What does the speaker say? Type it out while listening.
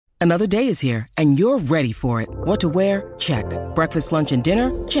Another day is here, and you're ready for it. What to wear? Check. Breakfast, lunch, and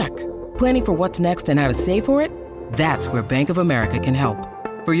dinner? Check. Planning for what's next and how to save for it? That's where Bank of America can help.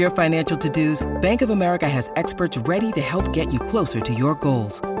 For your financial to-dos, Bank of America has experts ready to help get you closer to your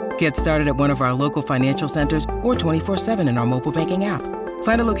goals. Get started at one of our local financial centers or 24/7 in our mobile banking app.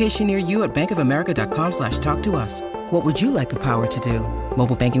 Find a location near you at bankofamerica.com/talktous. What would you like the power to do?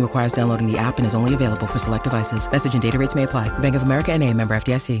 Mobile banking requires downloading the app and is only available for select devices. Message and data rates may apply. Bank of America NA, member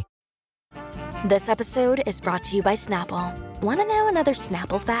FDIC. This episode is brought to you by Snapple. Want to know another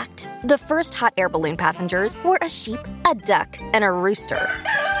Snapple fact? The first hot air balloon passengers were a sheep, a duck, and a rooster.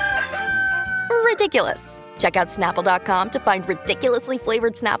 Ridiculous. Check out Snapple.com to find ridiculously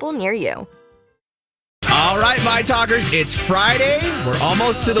flavored Snapple near you. All right, My Talkers, it's Friday. We're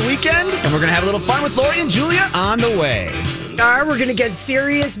almost to the weekend, and we're going to have a little fun with Lori and Julia on the way. We're going to get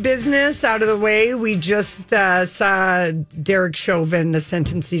serious business out of the way. We just saw Derek Chauvin. The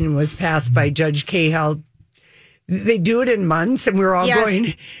sentencing was passed by Judge Cahill. They do it in months, and we're all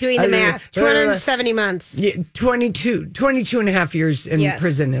going... doing the math. 270 months. Yeah, 22 and a half years in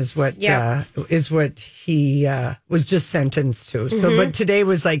prison is what he was just sentenced to. So, but today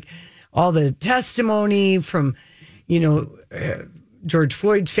was like all the testimony from, George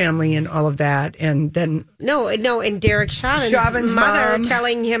Floyd's family and all of that, and then and Derek Chauvin's mother mom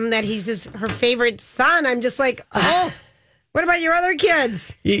telling him that he's her favorite son. I'm just like, what about your other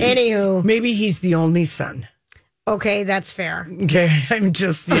kids? Anywho, maybe he's the only son. Okay, that's fair. Okay, I'm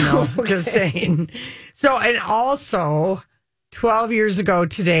just just saying. So, and also 12 years ago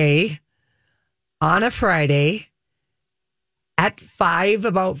today, on a Friday, at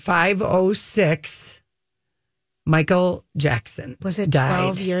about 5:06. Michael Jackson was it died.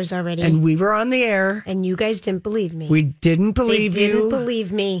 12 years already? And we were on the air. And you guys didn't believe me. We didn't believe you. They didn't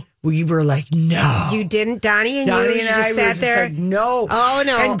believe me. We were like, no. You didn't, Donnie and Donnie you and just I sat were just there. like, no. Oh,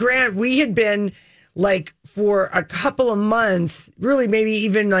 no. And Grant, we had been like for a couple of months, really maybe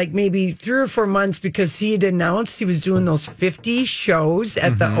 3 or 4 months, because he had announced he was doing those 50 shows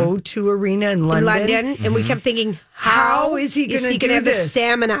at the O2 Arena in London. And we kept thinking, how is he going to do have the this?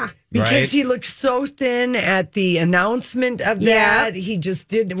 stamina? Because he looked so thin at the announcement of that. He just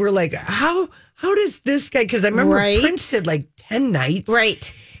did. We're like, how does this guy? Because I remember Prince did like 10 nights.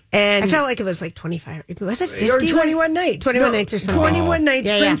 Right. And I felt like it was like 25. Was it 50? Or 21 nights. 21 nights or something. 21 nights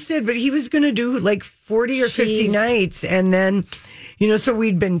Prince did, but he was going to do like 40 or 50 nights. And then, so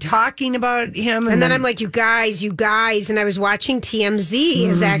we'd been talking about him. And then I'm like, you guys. And I was watching TMZ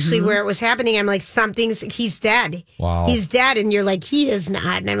is actually where it was happening. I'm like, he's dead. Wow. He's dead. And you're like, he is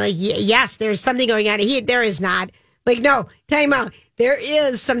not. And I'm like, yes, there's something going on. There is not. Like, no, time out. There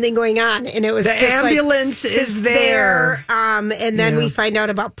is something going on, and it was the just ambulance is there. And then we find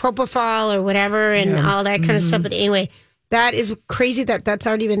out about propofol or whatever, and all that kind of stuff. But anyway, that is crazy. That's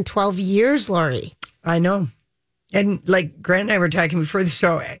already been 12 years, Lori. I know. And like Grant and I were talking before the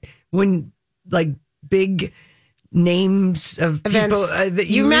show, when like big names of events. People that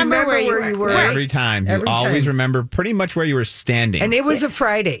you remember where you were every time. You always remember pretty much where you were standing, and it was a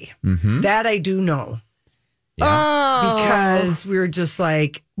Friday. That I do know. Yeah. Oh, because we were just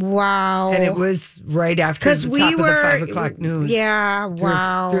like, wow. And it was right after the top of the 5 o'clock news. Yeah,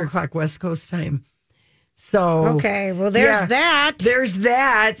 wow. 3 o'clock West Coast time. So, okay, well, there's that. There's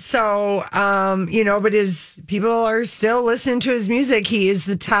that. So, but his people are still listening to his music. He is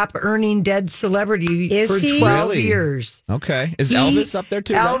the top earning dead celebrity for 12 years. Okay. Is Elvis up there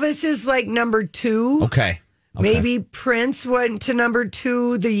too? Elvis is like number 2. Okay. Maybe Prince went to number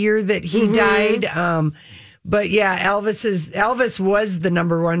 2 the year that he died. But yeah, Elvis was the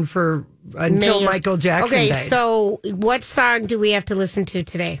number 1 until Michael Jackson died. Okay, so what song do we have to listen to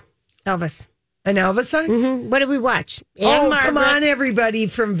today? Elvis. An Elvis song? Mm-hmm. What did we watch? Come on, everybody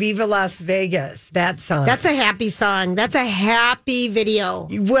from Viva Las Vegas. That song. That's a happy song. That's a happy video.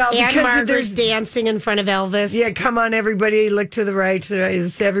 Well, Anne because Margaret's dancing in front of Elvis. Yeah, come on, everybody. Look to the right,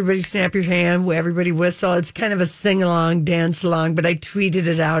 Everybody snap your hand. Everybody whistle. It's kind of a sing-along, dance-along, but I tweeted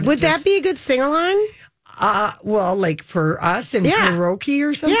it out. Would that be a good sing-along? Well, like for us in karaoke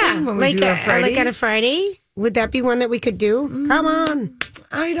or something? Yeah, when we do a Friday? like on a Friday? Would that be one that we could do? Come on.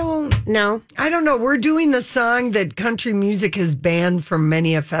 I don't know. We're doing the song that country music has banned from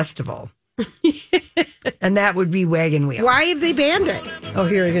many a festival. And that would be Wagon Wheel. Why have they banned it? Oh,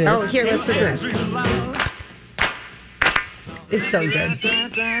 here it is. Oh, here, let's listen to this. It's so good.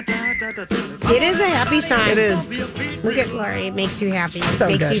 It is a happy song. It is. Look at Lori. It makes you happy. So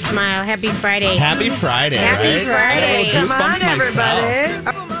makes good. you smile. Happy Friday. Happy Friday. Happy right? Friday. I got a little Come on, goosebumps myself.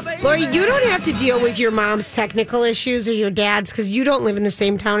 everybody. Lori, you don't have to deal with your mom's technical issues or your dad's because you don't live in the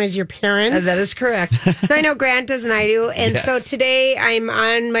same town as your parents. That is correct. So I know Grant does and I do. And so today I'm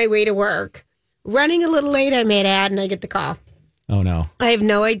on my way to work. Running a little late, I made ad and I get the call. Oh, no. I have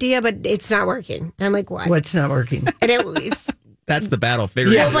no idea, but it's not working. I'm like, what? What's not working? And it's That's the battle.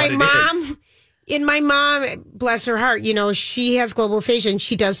 Figuring out my what it mom. is. And my mom, bless her heart, she has global aphasia and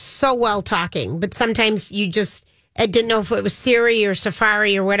she does so well talking. But sometimes I didn't know if it was Siri or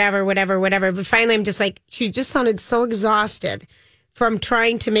Safari or whatever. But finally, I'm just like, she just sounded so exhausted from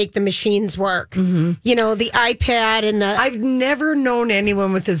trying to make the machines work. Mm-hmm. The iPad and the... I've never known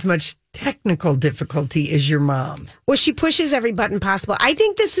anyone with as much technical difficulty as your mom. Well, she pushes every button possible. I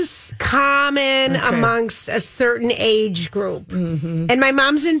think this is common amongst a certain age group. Mm-hmm. And my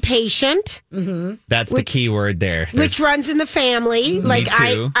mom's impatient. Mm-hmm. That's the key word there. Which runs in the family. Me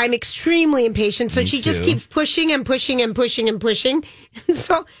too. I'm extremely impatient. So she just keeps pushing and pushing and pushing and pushing. And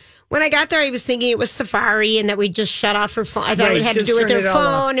so when I got there, I was thinking it was Safari and that we just shut off her phone. I thought it had to do with her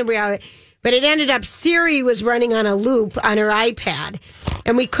phone. But it ended up Siri was running on a loop on her iPad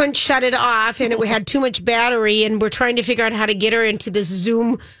and we couldn't shut it off and it had too much battery and we're trying to figure out how to get her into this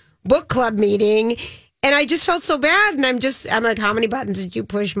Zoom book club meeting. And I just felt so bad. And I'm like, how many buttons did you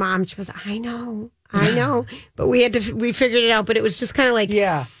push, Mom? She goes, I know. But we figured it out. But it was just kind of like,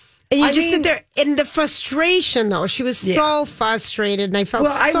 yeah. And you sit there in the frustration, though. She was so frustrated, and I felt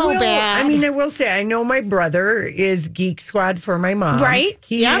bad. I will say, I know my brother is Geek Squad for my mom. Right.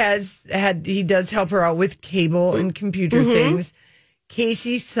 He he does help her out with cable and computer things.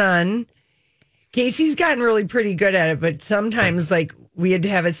 Casey's son, Casey's gotten really pretty good at it, but sometimes, we had to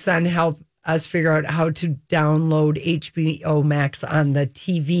have his son help us figure out how to download HBO Max on the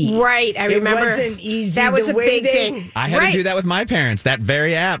TV. Right, I remember. It wasn't easy. That was a big thing. I had to do that with my parents. That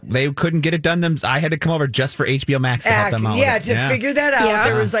very app, they couldn't get it done. I had to come over just for HBO Max to help them out. Yeah, to figure that out. Yeah.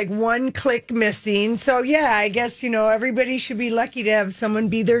 There was one click missing. So I guess everybody should be lucky to have someone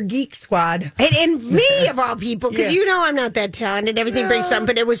be their Geek Squad. And me of all people, because I'm not that talented. Everything breaks down,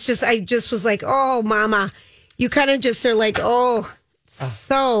 but it was I just was like, oh, Mama, you kind of just are like, oh.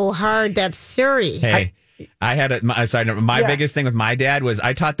 So hard, that's Siri. Hey, I had a side note. My biggest thing with my dad was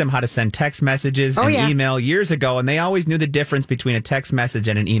I taught them how to send text messages and email years ago, and they always knew the difference between a text message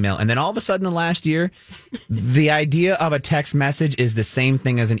and an email. And then all of a sudden, the last year, the idea of a text message is the same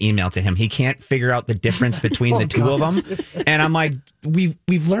thing as an email to him. He can't figure out the difference between the two of them. And I'm like,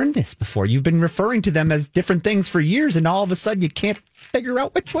 we've learned this before. You've been referring to them as different things for years, and all of a sudden, you can't figure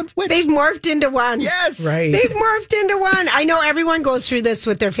out which one's which. They've morphed into one. Yes. Right. They've morphed into one. I know everyone goes through this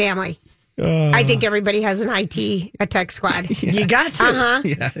with their family. I think everybody has a tech squad. You got to. Uh-huh.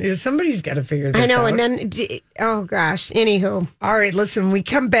 Yes. Somebody's got to figure this out. I know. And then, oh gosh. Anywho. All right, listen, when we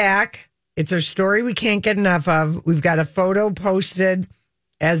come back, it's a story we can't get enough of. We've got a photo posted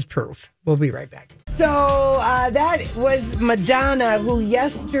as proof. We'll be right back. So that was Madonna, who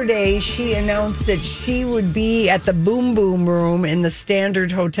yesterday she announced that she would be at the Boom Boom Room in the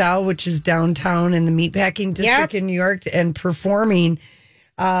Standard Hotel, which is downtown in the Meatpacking District in New York, and performing,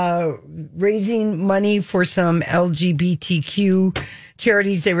 raising money for some LGBTQ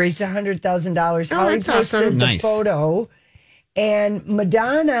charities. They raised $100,000. Holly that's awesome. posted the photo, and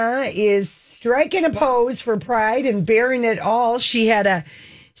Madonna is striking a pose for Pride and bearing it all. She had a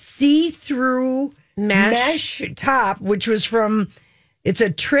see-through mesh top, which was it's a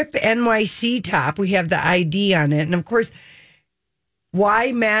Trip NYC top. We have the ID on it. And of course,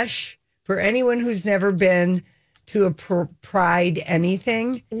 why mesh? For anyone who's never been to a Pride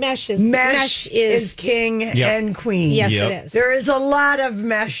anything, mesh is king and queen. Yes, it is. There is a lot of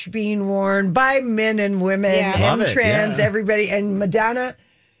mesh being worn by men and women and trans, everybody. And Madonna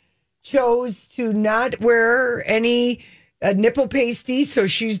chose to not wear any nipple pasty, so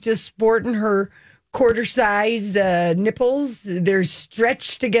she's just sporting her quarter-size nipples. They're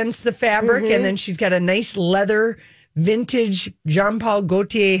stretched against the fabric, and then she's got a nice leather vintage Jean Paul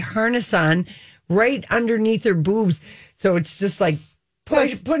Gaultier harness on right underneath her boobs. So it's just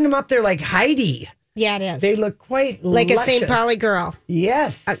putting them up there like Heidi. Yeah, it is. They look quite like luscious. a St. Pauli girl.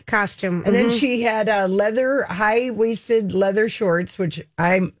 Yes. Costume. And then she had high-waisted leather shorts, which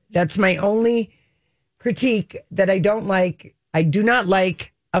that's my only critique that I don't like. I do not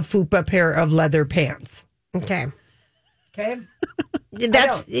like a fupa pair of leather pants. Okay.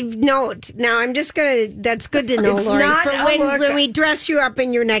 That's no. Now I'm just gonna. That's good to know, It's Lori. not For a look. when we dress you up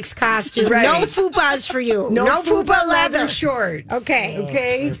in your next costume, Right. no fupas for you. no fupa leather. shorts.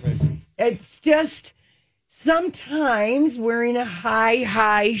 Okay. It's just sometimes wearing a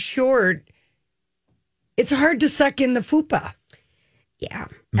high short, it's hard to suck in the fupa. Yeah.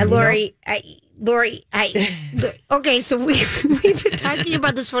 And Lori, okay, so we've been talking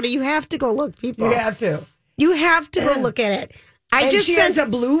about this photo. You have to go look, people. You have to. You have to go look at it. She has a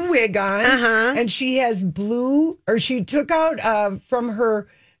blue wig on, and she has she took out from her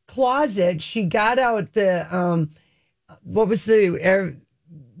closet, she got out the, what was the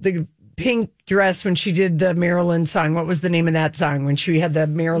pink dress when she did the Marilyn song? What was the name of that song when she had the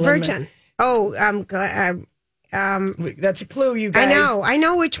Marilyn? Virgin. That's a clue, you guys. I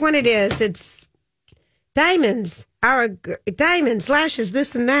know which one it is. It's diamonds, lashes,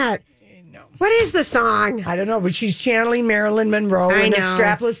 this and that. What is the song? I don't know, but she's channeling Marilyn Monroe in a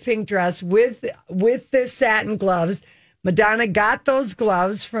strapless pink dress with the satin gloves. Madonna got those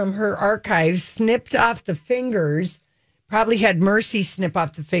gloves from her archives, snipped off the fingers, probably had Mercy snip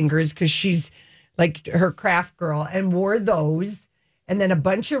off the fingers because she's like her craft girl, and wore those, and then a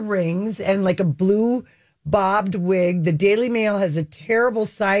bunch of rings and like a blue bobbed wig. The Daily Mail has a terrible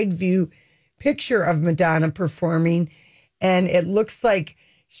side view picture of Madonna performing, and it looks like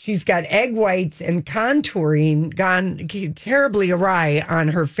she's got egg whites and contouring gone terribly awry on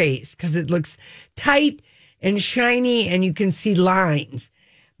her face because it looks tight and shiny and you can see lines.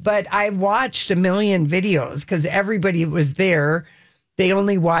 But I watched a million videos because everybody was there. They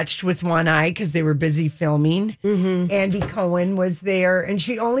only watched with one eye because they were busy filming. Mm-hmm. Andy Cohen was there, and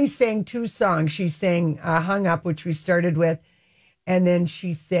she only sang 2 songs. She sang Hung Up, which we started with, and then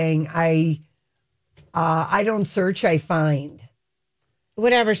she sang I Don't Search, I Find.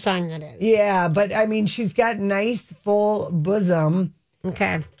 Whatever song that is. Yeah, but I mean, she's got nice full bosom.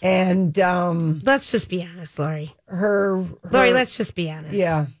 Okay. And let's just be honest, Lori. Lori, let's just be honest.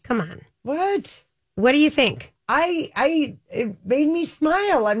 Yeah. Come on. What do you think? It made me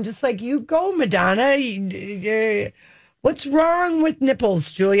smile. I'm just like, you go, Madonna. What's wrong with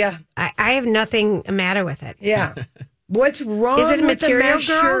nipples, Julia? I have nothing matter with it. Yeah. What's wrong with the Material Girl?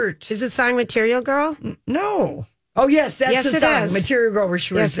 Shirt? Is it song Material Girl? No. Oh, yes, that's the song. Is. Material Girl, where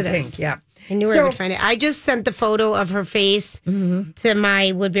she wears the pink. Yeah. I knew where I would find it. I just sent the photo of her face to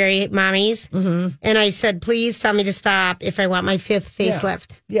my Woodbury mommies, and I said, please tell me to stop if I want my 5th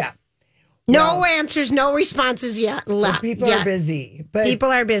facelift. Yeah. No answers, no responses yet. People are busy. People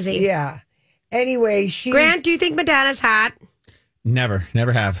are busy. Yeah. Anyway, Grant, do you think Madonna's hot? Never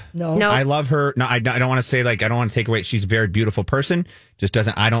have. No. I love her. No, I don't want to say I don't want to take away. She's a very beautiful person.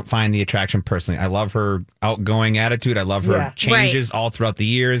 I don't find the attraction personally. I love her outgoing attitude. I love her changes all throughout the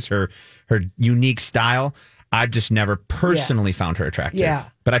years, her unique style. I've just never personally found her attractive. Yeah.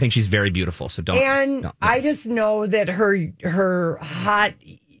 But I think she's very beautiful. So don't. And I just know that her hot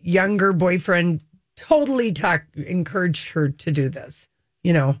younger boyfriend totally encouraged her to do this.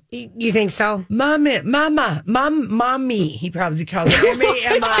 You know, you think so? Mommy. He probably calls it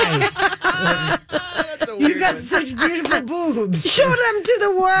MAMI. You got such beautiful boobs. Show them to the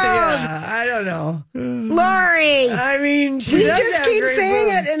world. Yeah, I don't know, Lori. I mean, we just keep saying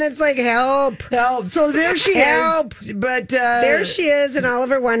it, and it's like help. So there she is. But there she is in all of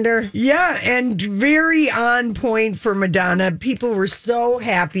her wonder. Yeah, and very on point for Madonna. People were so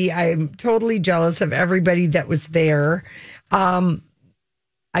happy. I'm totally jealous of everybody that was there.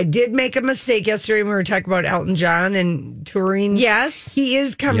 I did make a mistake yesterday when we were talking about Elton John and touring. Yes. He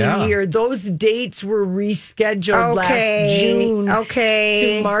is coming here. Those dates were rescheduled last June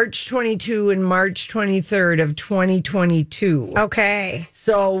to March 22 and March 23rd of 2022. Okay.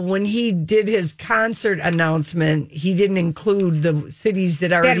 So when he did his concert announcement, he didn't include the cities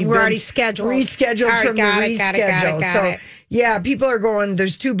that were already scheduled. Rescheduled from the reschedule. Got it. Yeah, people are going.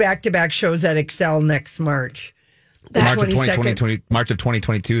 There's 2 back-to-back shows at Excel next March. March of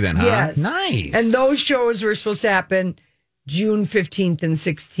 2022 then, huh? Yes. Nice. And those shows were supposed to happen June 15th and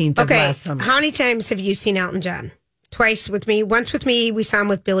 16th of last summer. How many times have you seen Elton John? Twice with me. Once with me. We saw him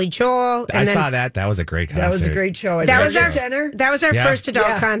with Billy Joel. And I saw that. That was a great concert. That was a great show. That was our first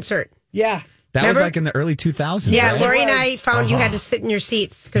adult concert. Yeah. That was like in the early 2000s. Yeah, right? Lori and I found you had to sit in your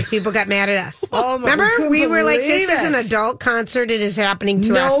seats because people got mad at us. Remember? We were like, this is an adult concert. It is happening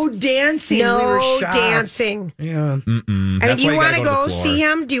to us. No dancing. No dancing. Yeah. I mean, do you want to go see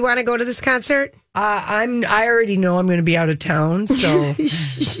him? Do you want to go to this concert? I already know I'm going to be out of town, so.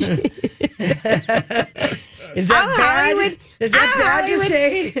 Is that bad? Hollywood, is that bad to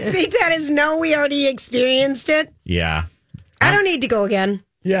say? Speak that as no, we already experienced it. Yeah. I don't need to go again.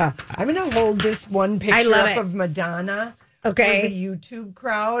 Yeah. I'm going to hold this one picture up of Madonna for the YouTube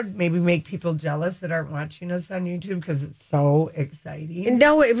crowd. Maybe make people jealous that aren't watching us on YouTube because it's so exciting.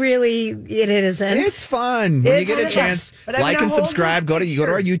 No, it isn't. It's fun. When you get a chance, like and subscribe. Go to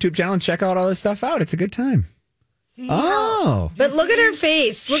our YouTube channel and check out all this stuff out. It's a good time. But look at her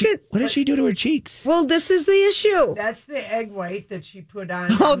face. What did she do to her cheeks? Well, this is the issue. That's the egg white that she put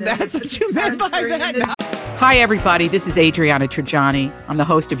on. Oh, that's what you meant by that. Hi, everybody. This is Adriana Trajani. I'm the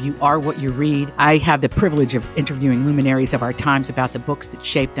host of You Are What You Read. I have the privilege of interviewing luminaries of our times about the books that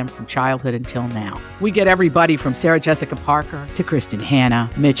shaped them from childhood until now. We get everybody from Sarah Jessica Parker to Kristen Hanna,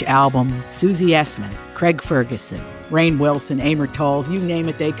 Mitch Albom, Susie Essman, Craig Ferguson, Rainn Wilson, Amor Tolls, you name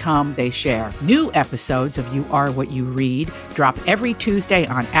it, they come, they share. New episodes of You Are What You Read drop every Tuesday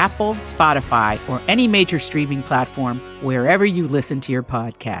on Apple, Spotify, or any major streaming platform wherever you listen to your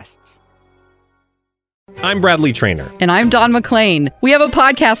podcasts. I'm Bradley Trainer. And I'm Don McClain. We have a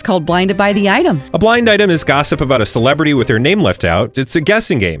podcast called Blinded by the Item. A blind item is gossip about a celebrity with their name left out. It's a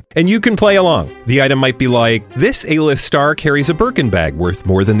guessing game, and you can play along. The item might be like, this A-list star carries a Birkin bag worth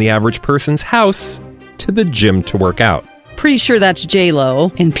more than the average person's house to the gym to work out. Pretty sure that's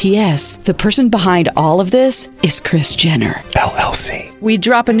J-Lo. And P.S. the person behind all of this is Kris Jenner, LLC. We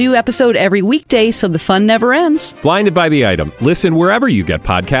drop a new episode every weekday so the fun never ends. Blinded by the Item. Listen wherever you get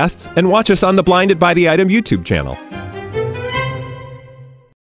podcasts and watch us on the Blinded by the Item YouTube channel.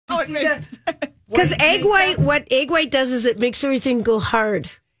 Because what egg white does is it makes everything go hard.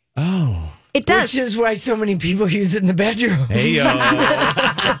 Oh. It does. Which is why so many people use it in the bedroom. Hey, yo.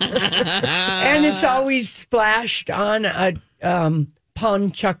 And it's always splashed on a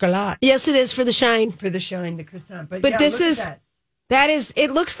pain chocolat. Yes, it is for the shine. For the shine, the croissant. But yeah, this is, that is,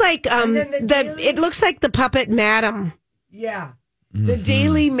 it looks like, it looks like the puppet Madam. Yeah. The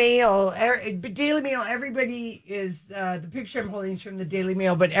Daily Mail, everybody is, the picture I'm holding is from the Daily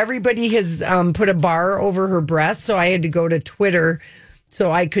Mail, but everybody has put a bar over her breast, so I had to go to Twitter so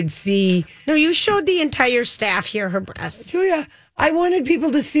I could see. No, you showed the entire staff here her breasts. Julia, I wanted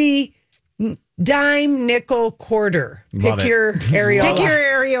people to see dime, nickel, quarter. Pick your areola. Pick your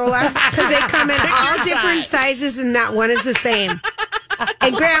areola, because they come in all different sizes and not one is the same.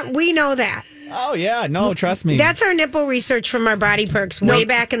 And Grant, we know that. Oh, yeah. No, trust me. That's our nipple research from our Body Perks way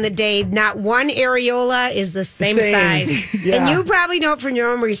back in the day. Not one areola is the same size. Yeah. And you probably know it from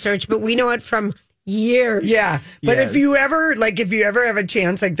your own research, but we know it from years. Yeah. But if you ever have a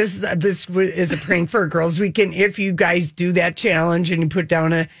chance, like this is a prank for Girls Weekend. If you guys do that challenge and you put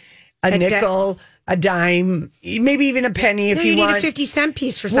down a nickel, a dime, maybe even a penny if you want. You need a 50-cent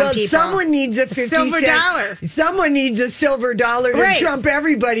piece for some people. Someone needs a 50 silver dollar. Someone needs a silver dollar to trump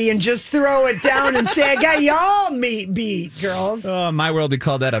everybody and just throw it down and say, I got y'all beat, girls. Oh, my world, we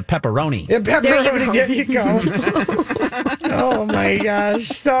call that a pepperoni. A pepperoni, there you go. Oh, my gosh.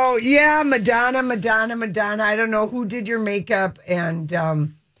 So, yeah, Madonna. I don't know who did your makeup, and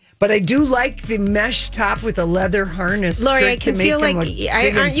but I do like the mesh top with a leather harness. Lori, I can feel like,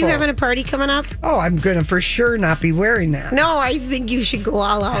 aren't you having a party coming up? Oh, I'm going to for sure not be wearing that. No, I think you should go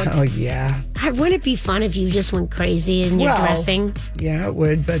all out. Oh, yeah. Wouldn't it be fun if you just went crazy in your dressing? Yeah, it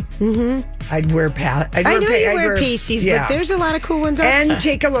would, but I'd wear I know you wear pasties, but there's a lot of cool ones out there. And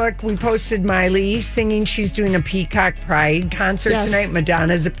take a look. We posted Miley singing. She's doing a Peacock Pride concert tonight.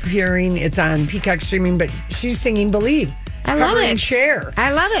 Madonna's appearing. It's on Peacock streaming, but she's singing Believe. I love it. Cher.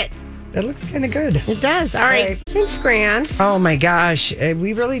 I love it. That looks kind of good. It does. All right. Thanks, Grant. Oh, my gosh.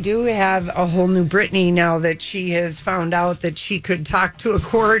 We really do have a whole new Britney now that she has found out that she could talk to a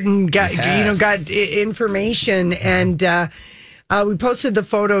court and got information. And we posted the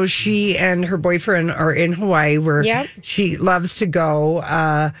photos. She and her boyfriend are in Hawaii where she loves to go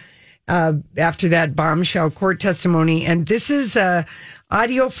after that bombshell court testimony. And this is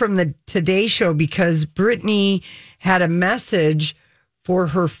audio from the Today Show because Britney had a message for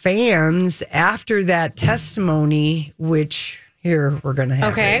her fans after that testimony, which here we're going to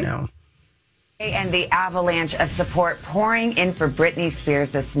have right now. And the avalanche of support pouring in for Britney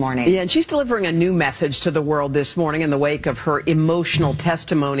Spears this morning. Yeah, and she's delivering a new message to the world this morning in the wake of her emotional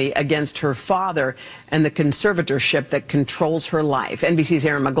testimony against her father and the conservatorship that controls her life. NBC's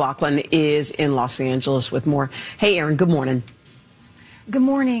Erin McLaughlin is in Los Angeles with more. Hey, Erin, good morning. Good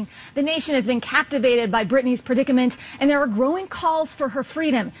morning. The nation has been captivated by Britney's predicament, and there are growing calls for her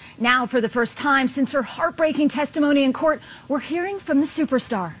freedom. Now, for the first time since her heartbreaking testimony in court, we're hearing from the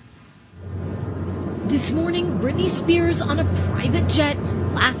superstar. This morning, Britney Spears on a private jet,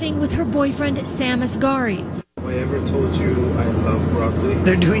 laughing with her boyfriend, Sam Asghari. Have I ever told you I love broccoli?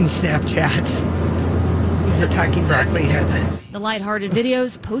 They're doing Snapchat. He's a talking broccoli head. The lighthearted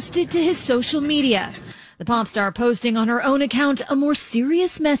videos posted to his social media. The pop star posting on her own account a more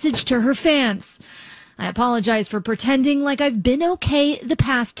serious message to her fans. I apologize for pretending like I've been okay the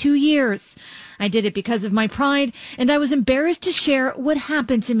past 2 years. I did it because of my pride, and I was embarrassed to share what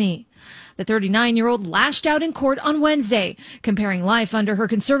happened to me. The 39-year-old lashed out in court on Wednesday, comparing life under her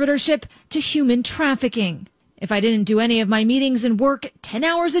conservatorship to human trafficking. If I didn't do any of my meetings and work 10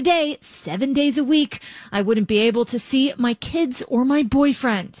 hours a day, 7 days a week, I wouldn't be able to see my kids or my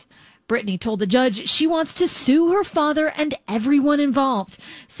boyfriend. Britney told the judge she wants to sue her father and everyone involved,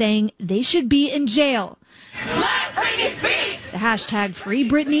 saying they should be in jail. Let Britney speak! The hashtag Free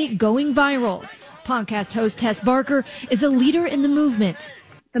Britney going viral. Podcast host Tess Barker is a leader in the movement.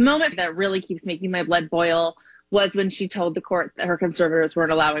 The moment that really keeps making my blood boil was when she told the court that her conservators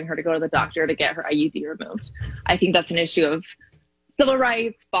weren't allowing her to go to the doctor to get her IUD removed. I think that's an issue of civil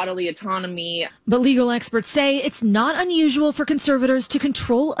rights, bodily autonomy. But legal experts say it's not unusual for conservators to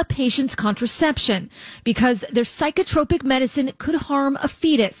control a patient's contraception because their psychotropic medicine could harm a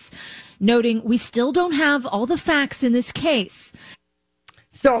fetus, noting we still don't have all the facts in this case.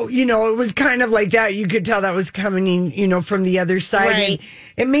 So, it was kind of like that. You could tell that was coming, from the other side. Right.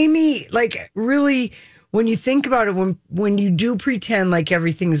 And it made me really, when you think about it, when you do pretend like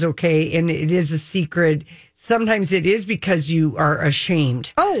everything's okay and it is a secret, sometimes it is because you are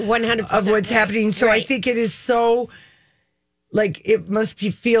ashamed. Oh, 100% of what's happening. So I think it is so, it must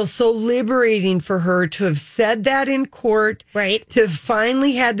feel so liberating for her to have said that in court. Right. To have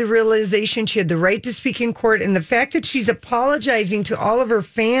finally had the realization she had the right to speak in court. And the fact that she's apologizing to all of her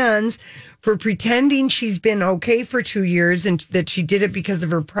fans for pretending she's been okay for 2 years and that she did it because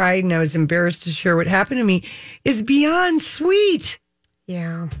of her pride and I was embarrassed to share what happened to me is beyond sweet.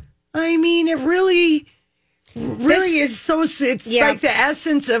 Yeah. I mean, it really is so, it's like the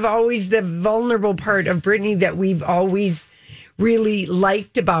essence of always the vulnerable part of Britney that we've always really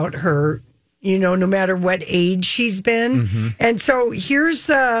liked about her, no matter what age she's been. Mm-hmm. And so here's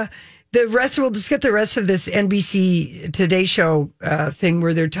the rest. We'll just get the rest of this NBC Today show thing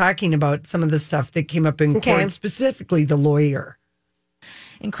where they're talking about some of the stuff that came up in court, specifically the lawyer.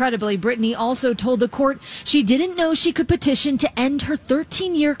 Incredibly, Britney also told the court she didn't know she could petition to end her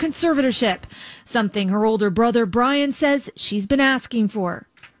 13-year conservatorship, something her older brother Brian says she's been asking for.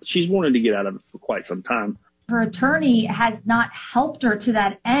 She's wanted to get out of it for quite some time. Her attorney has not helped her to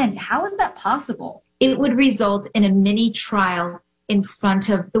that end. How is that possible? It would result in a mini trial in front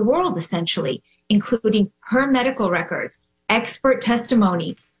of the world, essentially, including her medical records, expert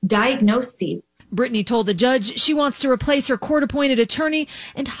testimony, diagnoses. Britney told the judge she wants to replace her court-appointed attorney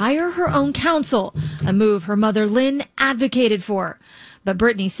and hire her own counsel, a move her mother Lynn advocated for. But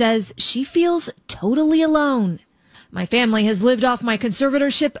Britney says she feels totally alone. My family has lived off my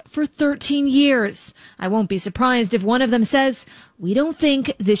conservatorship for 13 years. I won't be surprised if one of them says, we don't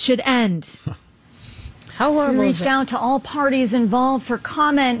think this should end. How horrible He reached out to all parties involved for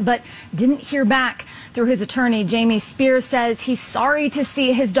comment, but didn't hear back. Through his attorney, Jamie Spears says he's sorry to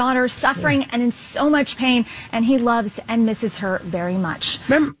see his daughter suffering and in so much pain, and he loves and misses her very much.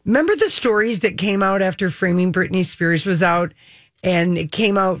 Remember the stories that came out after Framing Britney Spears was out? And it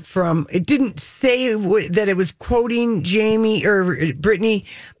came out from, it didn't say that it was quoting Jamie or Britney,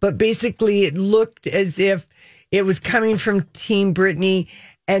 but basically it looked as if it was coming from Team Britney,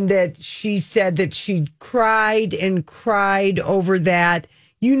 and that she said that she cried and cried over that.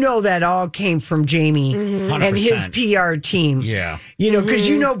 That all came from Jamie and his PR team. Yeah. Because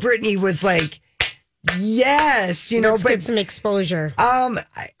Britney was like, yes, Let's get some exposure.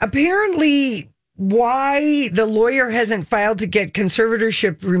 Apparently, why the lawyer hasn't filed to get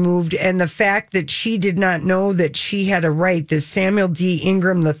conservatorship removed, and the fact that she did not know that she had a right, this Samuel D.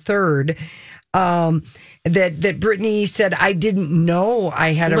 Ingram III, that Britney said, I didn't know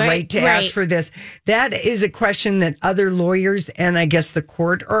I had a right to ask for this. That is a question that other lawyers and I guess the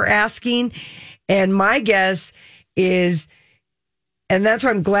court are asking. And my guess is, and that's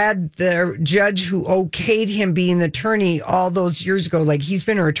why I'm glad the judge who okayed him being the attorney all those years ago, he's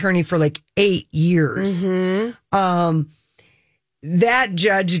been her attorney for 8 years. Mm-hmm. That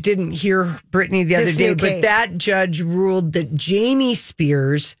judge didn't hear Britney the other day, but that judge ruled that Jamie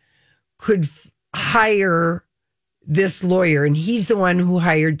Spears could hire this lawyer, and he's the one who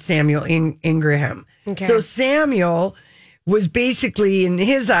hired Samuel Ingraham. Okay. So Samuel was basically, in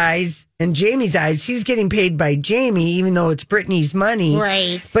his eyes and Jamie's eyes, he's getting paid by Jamie, even though it's Britney's money.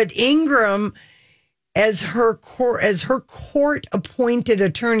 Right. But Ingram, as her court-appointed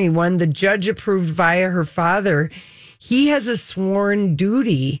attorney, one the judge approved via her father, he has a sworn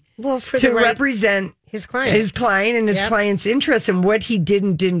duty to represent his client and his client's interests. And what he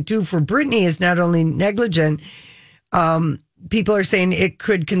didn't do for Britney is not only negligent. People are saying it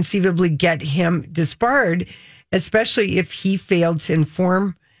could conceivably get him disbarred, especially if he failed to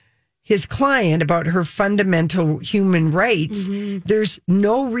inform his client about her fundamental human rights. Mm-hmm. There's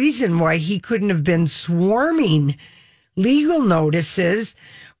no reason why he couldn't have been swarming legal notices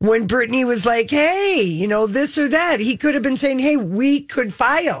when Britney was like, hey, this or that. He could have been saying, hey, we could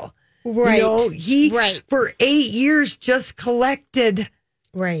file. Right. You know, he for 8 years just collected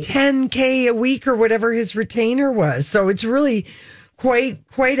 $10K a week or whatever his retainer was. So it's really quite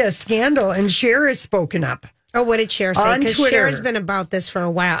a scandal. And Cher has spoken up. Oh, what did Cher say? On Because Twitter. Cher's been about this for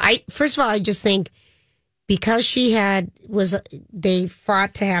a while. First of all, I just think because they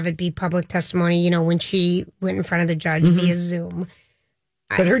fought to have it be public testimony, when she went in front of the judge via Zoom.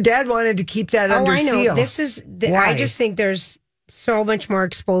 But her dad wanted to keep that under seal. I just think there's so much more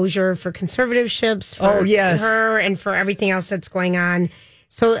exposure for conservationships for her and for everything else that's going on.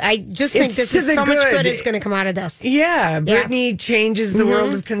 So I just think this is so much good is going to come out of this. Yeah, Britney changes the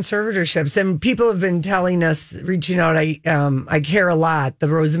world of conservatorships, and people have been telling us, reaching out. I care a lot. The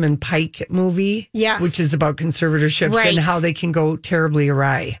Rosamund Pike movie, which is about conservatorships and how they can go terribly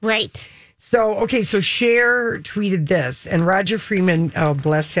awry. Right. So Cher tweeted this, and Roger Freeman, oh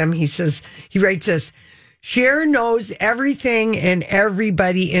bless him, he writes this. Cher knows everything and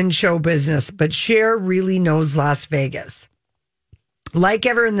everybody in show business, but Cher really knows Las Vegas. Like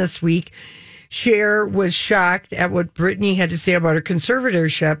everyone this week, Cher was shocked at what Britney had to say about her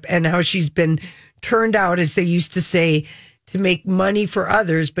conservatorship and how she's been turned out, as they used to say, to make money for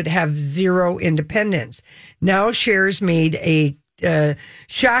others, but have zero independence. Now Cher's made a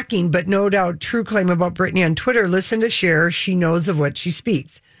shocking but no doubt true claim about Britney on Twitter. Listen to Cher. She knows of what she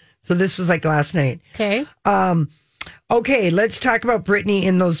speaks. So this was like last night. Okay. Okay, let's talk about Britney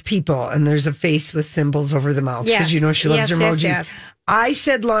and those people. And there's a face with symbols over the mouth because she loves her emojis. Yes. I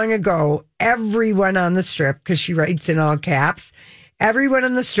said long ago, everyone on the Strip, because she writes in all caps, everyone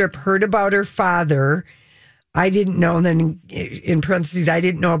on the Strip heard about her father. I didn't know. And then in parentheses, I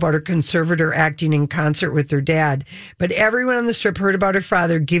didn't know about her conservator acting in concert with her dad. But everyone on the Strip heard about her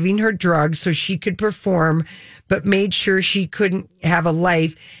father giving her drugs so she could perform, but made sure she couldn't have a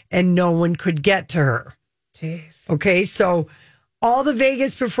life and no one could get to her. Jeez. Okay, so all the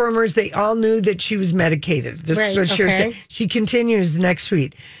Vegas performers, they all knew that she was medicated. This is what Cher said. She continues the next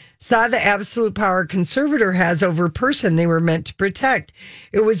tweet. Saw the absolute power conservator has over a person they were meant to protect.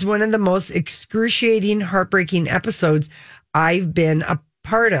 It was one of the most excruciating, heartbreaking episodes I've been a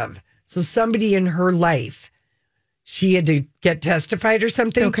part of. So somebody in her life, she had to get testified or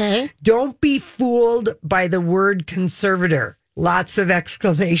something. Okay. Don't be fooled by the word conservator. Lots of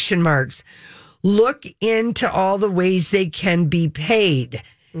exclamation marks. Look into all the ways they can be paid.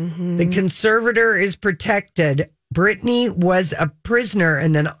 Mm-hmm. The conservator is protected. Britney was a prisoner,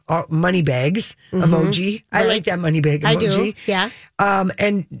 and then money bags emoji. I like that money bag emoji. I do, yeah.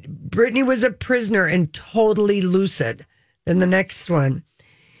 And Britney was a prisoner and totally lucid. Then the next one,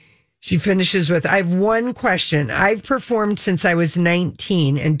 she finishes with, I have one question. I've performed since I was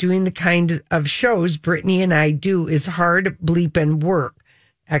 19, and doing the kind of shows Britney and I do is hard bleeping work!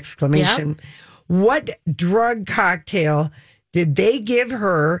 Exclamation. Yep. What drug cocktail did they give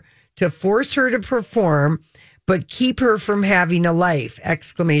her to force her to perform, but keep her from having a life?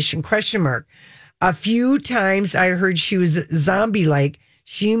 Exclamation question mark. A few times I heard she was zombie-like.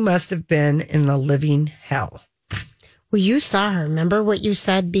 She must have been in a living hell. Well, you saw her. Remember what you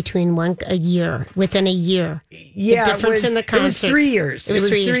said within a year? Yeah, the difference in the concerts. It was 3 years. It was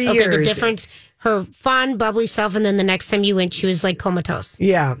 3 years. Okay, the difference. Her fun, bubbly self, and then the next time you went, she was like comatose.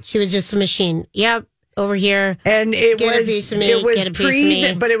 Yeah, she was just a machine. Yep, over here, and a piece of me. It was get a piece of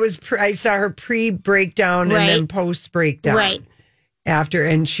me. But it was. I saw her pre-breakdown and then post-breakdown. Right. After,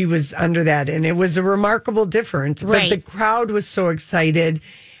 and she was under that, and it was a remarkable difference. Right. But the crowd was so excited.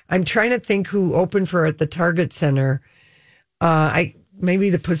 I'm trying to think who opened for her at the Target Center.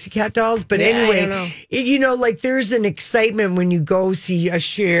 Maybe the Pussycat Dolls, but anyway, I don't know. Like there's an excitement when you go see a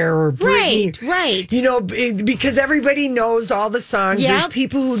Cher or Britney, right? Because everybody knows all the songs. Yep. There's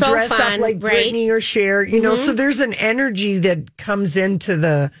people who dress up like Britney or Cher, so there's an energy that comes into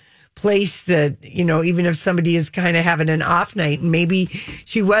the place that, even if somebody is kind of having an off night, and maybe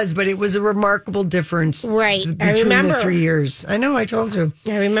she was, but it was a remarkable difference between the 3 years. I know, I told you.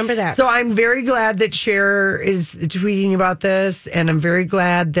 I remember that. So I'm very glad that Cher is tweeting about this, and I'm very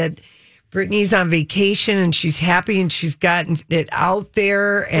glad that Britney's on vacation and she's happy and she's gotten it out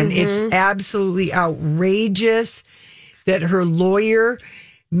there, and it's absolutely outrageous that her lawyer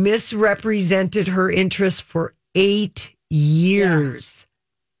misrepresented her interests for 8 years. Yeah.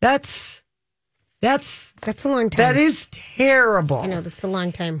 That's a long time. That is terrible. I know, that's a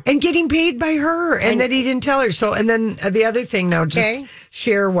long time. And getting paid by her, and that he didn't tell her. So, and then the other thing now, just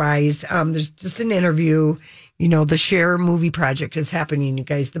Cher-wise, there's just an interview. The Cher movie project is happening, you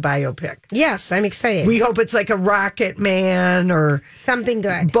guys, the biopic. Yes, I'm excited. We hope it's like a Rocket Man or something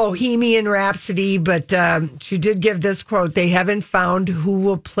good. Bohemian Rhapsody, but she did give this quote: they haven't found who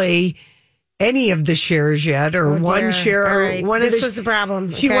will play any of the shares yet, or one share. Right. One this of was the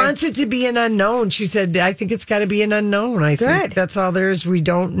problem. She wants it to be an unknown. She said, "I think it's got to be an unknown. I think that's all there is. We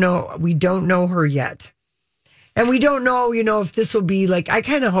don't know. We don't know her yet, and we don't know. If this will be like. I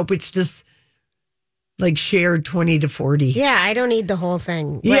kind of hope it's just like shared 20 to 40. Yeah, I don't need the whole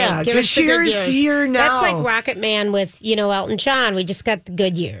thing. Yeah, right. Give us the good years. Here now. That's like Rocket Man with Elton John. We just got the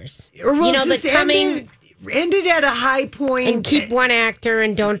good years. Or just the coming. Ended at a high point. And keep one actor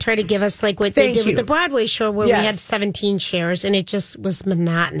and don't try to give us like what they did with the Broadway show where we had 17 shares and it just was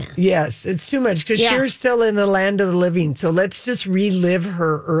monotonous. Yes, it's too much because Cher's still in the land of the living. So let's just relive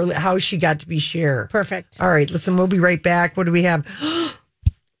her early, how she got to be Cher. Perfect. All right, listen, we'll be right back. What do we have?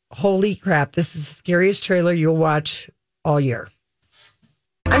 Holy crap, this is the scariest trailer you'll watch all year.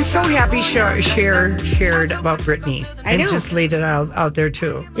 I'm so happy Cher shared about Britney. I know. And just laid it out there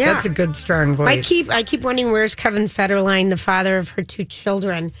too. Yeah. That's a good, strong voice. I keep wondering, where's Kevin Federline, the father of her 2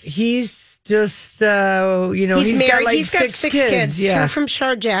 children? He's just, he's married. He's got six kids. Yeah. 2 from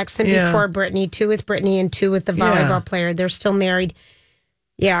Shar Jackson before Britney, 2 with Britney, and 2 with the volleyball player. They're still married.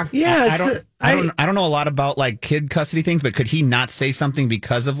 Yeah. Yeah. I don't know a lot about like kid custody things, but could he not say something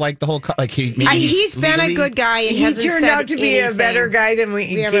because of like the whole he's been a good guy and he hasn't turned said out to be anything. a better guy than we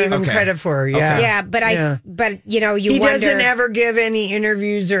gave him credit for. Yeah. Okay. Yeah, but he wonder, doesn't ever give any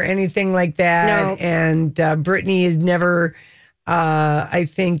interviews or anything like that. No. And Britney is never I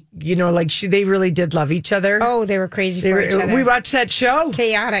think, they really did love each other. Oh, they were crazy for each other. We watched that show.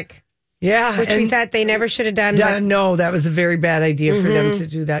 Chaotic. Yeah. Which we thought they never should have done. No, that was a very bad idea for them to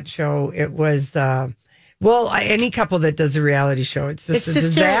do that show. It was, any couple that does a reality show, it's just a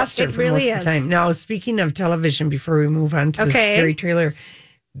disaster for most of the time. Now, speaking of television, before we move on to the scary trailer,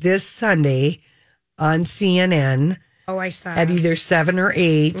 this Sunday on CNN, I saw at either 7 or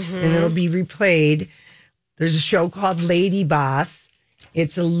 8, and it'll be replayed. There's a show called Lady Boss.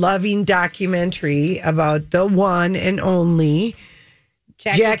 It's a loving documentary about the one and only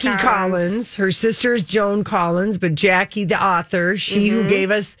Jackie Collins. Her sister is Joan Collins, but Jackie, the author, she who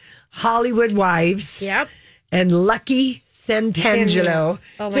gave us Hollywood Wives. Yep. And Lucky Santangelo.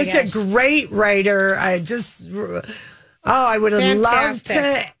 Just a great writer. I would have loved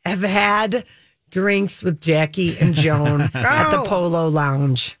to have had drinks with Jackie and Joan at the Polo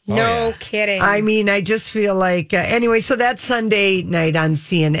Lounge. No kidding. I mean, I just feel like, anyway, so that's Sunday night on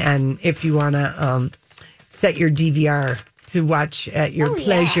CNN if you want to set your DVR to watch at your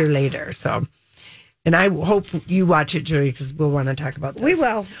pleasure later. So, and I hope you watch it, Julie, because we'll want to talk about this. We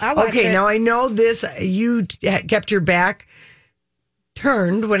will. I'll watch it. Now I know this. You kept your back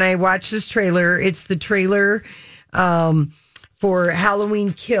turned when I watched this trailer. It's the trailer for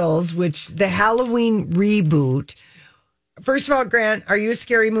Halloween Kills, which the Halloween reboot. First of all, Grant, are you a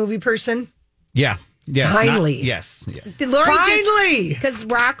scary movie person? Yeah. Yes. Finally. Yes. Finally. Because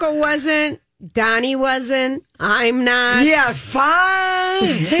Rocco wasn't. Donnie wasn't. I'm not. Yeah, fine.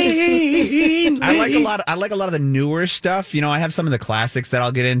 I like a lot of the newer stuff. I have some of the classics that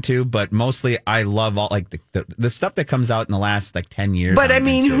I'll get into, but mostly I love all like the stuff that comes out in the last 10 years. But I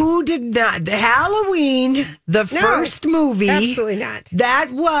mean, who did not? Halloween, the first movie, absolutely not.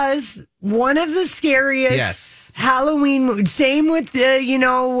 That was one of the scariest Halloween movies. Same with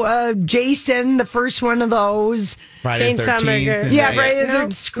Jason, the first one of those. Friday the 13th. Yeah, Friday the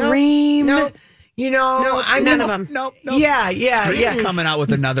 13th. Scream. Nope. None of them. Nope. Yeah. Scream's coming out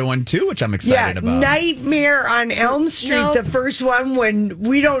with another one too, which I'm excited about. Nightmare on Elm Street, the first one when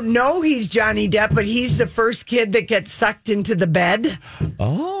we don't know he's Johnny Depp, but he's the first kid that gets sucked into the bed.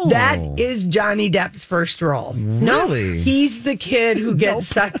 Oh. That is Johnny Depp's first role. Really? He's the kid who gets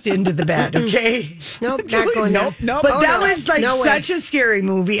sucked into the bed, okay? Nope, not going there. Nope. But that was such a scary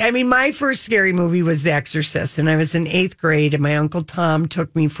movie. I mean, my first scary movie was The Exorcist, and I was in 8th grade, and my Uncle Tom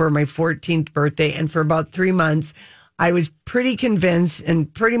took me for my 14th birthday, and for about 3 months, I was pretty convinced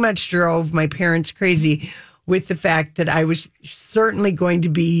and pretty much drove my parents crazy with the fact that I was certainly going to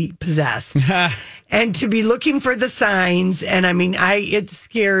be possessed and to be looking for the signs. And I mean, it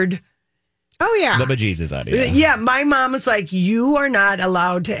scared. Oh, yeah. The bejesus out of you. Yeah. My mom was like, you are not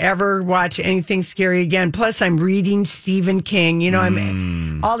allowed to ever watch anything scary again. Plus, I'm reading Stephen King,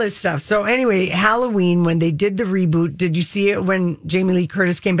 I'm all this stuff. So anyway, Halloween, when they did the reboot, did you see it when Jamie Lee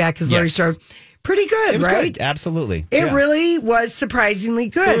Curtis came back as Laurie Strode? Pretty good, it was right? Good. Absolutely. It really was surprisingly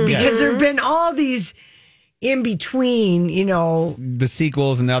good because there have been all these in between, the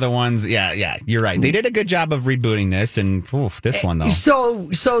sequels and the other ones. Yeah, you're right. They did a good job of rebooting this, and this one though.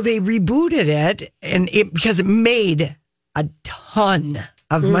 So they rebooted it, and because it made a ton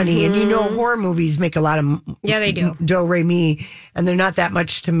of money, and horror movies make a lot of they do do-re-mi, and they're not that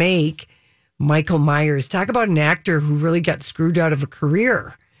much to make. Michael Myers, talk about an actor who really got screwed out of a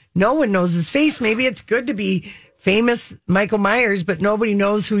career. no one knows his face. Maybe it's good to be famous Michael Myers, but nobody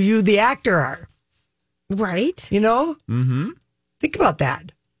knows who you, the actor, are. Right. You know? Mm-hmm. Think about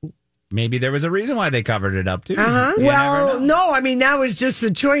that. Maybe there was a reason why they covered it up, too. Well, no, I mean, that was just the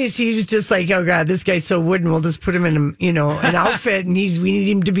choice. He was just like, oh, God, this guy's so wooden. We'll just put him in, an outfit, and we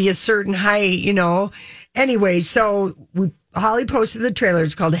need him to be a certain height, Anyway, so Holly posted the trailer.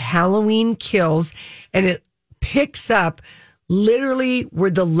 It's called Halloween Kills, and it picks up literally where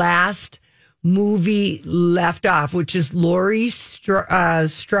the last movie left off, which is Laurie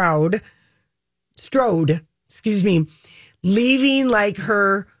Strode, leaving like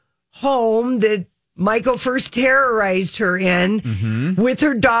her home that Michael first terrorized her in with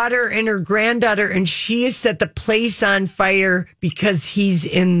her daughter and her granddaughter, and she has set the place on fire because he's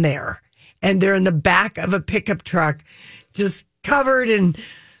in there. And they're in the back of a pickup truck, just covered in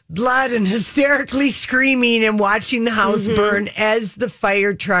blood and hysterically screaming and watching the house burn as the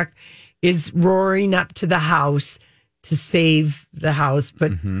fire truck is roaring up to the house to save the house.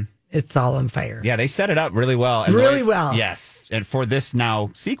 But it's all on fire. Yeah, they set it up really well. And really well. Yes. And for this now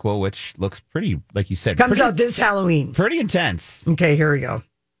sequel, which looks pretty, like you said, comes out this Halloween. Pretty intense. Okay, here we go.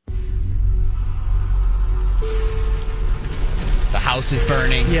 The house is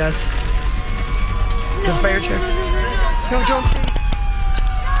burning. Yes. The fire truck. No, don't say.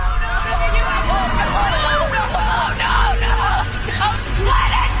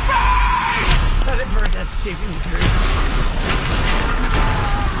 Let it burn. That's shaping the truth.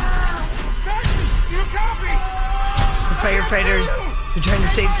 The firefighters are trying to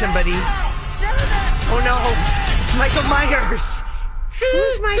save somebody. Oh no, it's Michael Myers.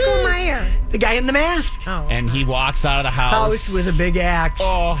 Who's Michael Myers? The guy in the mask. Oh. And he walks out of the house with a big axe.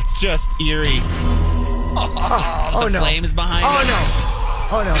 Oh, it's just eerie. The no. flames behind him.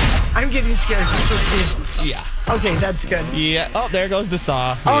 Oh no, I'm getting scared just listening. Yeah. Okay, that's good. Yeah. Oh, there goes the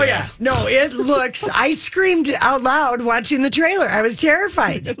saw. Oh yeah. No, it looks. I screamed out loud watching the trailer. I was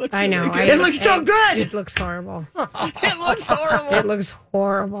terrified. I know. It looks so good. It looks horrible. It looks horrible. It looks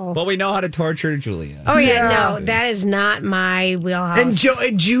horrible. Well, we know how to torture Julia. Oh yeah, no, that is not my wheelhouse.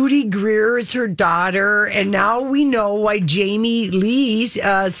 And Judy Greer is her daughter, and now we know why Jamie Lee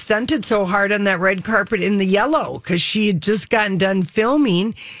stunted so hard on that red carpet in The Yellow, because she had just gotten done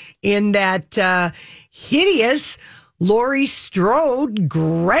filming in that hideous Laurie Strode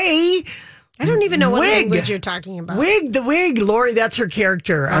gray. I don't even know what language you're talking about. The wig, Laurie, that's her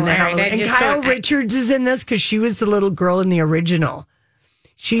character on the Halloween. And Kyle Richards is in this because she was the little girl in the original.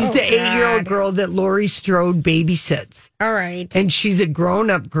 She's the 8-year-old girl that Laurie Strode babysits. All right. And she's a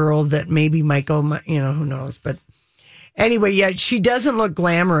grown-up girl that maybe Michael, who knows. But anyway, yeah, she doesn't look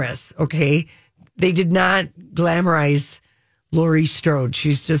glamorous, okay? They did not glamorize Laurie Strode.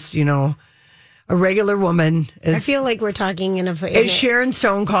 She's just, a regular woman. I feel like we're talking as Sharon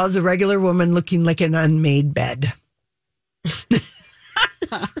Stone calls a regular woman looking like an unmade bed.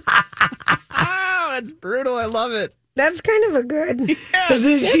 Oh, that's brutal. I love it. That's kind of a good.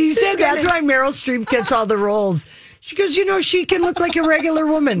 She said that's why Meryl Streep gets all the roles. She goes, she can look like a regular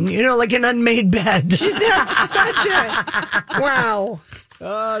woman, like an unmade bed. That's such a wow.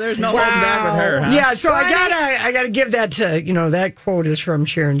 There's no holding back with her. Huh? Yeah, so I gotta give that to that quote is from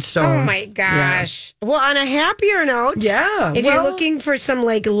Sharon Stone. Oh my gosh! Yeah. Well, on a happier note, if you're looking for some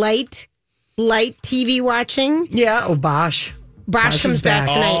light TV watching, Bosch comes back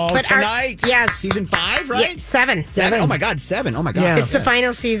tonight. Oh, tonight? Yes, season 5, right? Yeah, 7. Oh my God, 7! Oh my God, it's the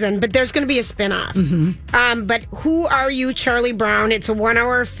final season, but there's going to be a spinoff. But Who Are You, Charlie Brown? It's a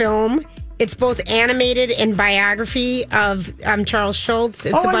 1-hour film. It's both animated and biography of Charles Schultz.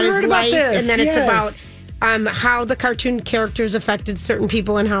 It's about his life, and then it's about how the cartoon characters affected certain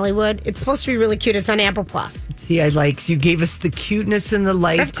people in Hollywood. It's supposed to be really cute. It's on Apple Plus. See, you gave us the cuteness and the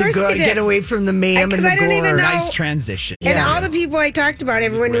life to go get away from the mayhem and the gore. Nice transition. And all the people I talked about,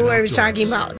 everyone knew who I was talking about.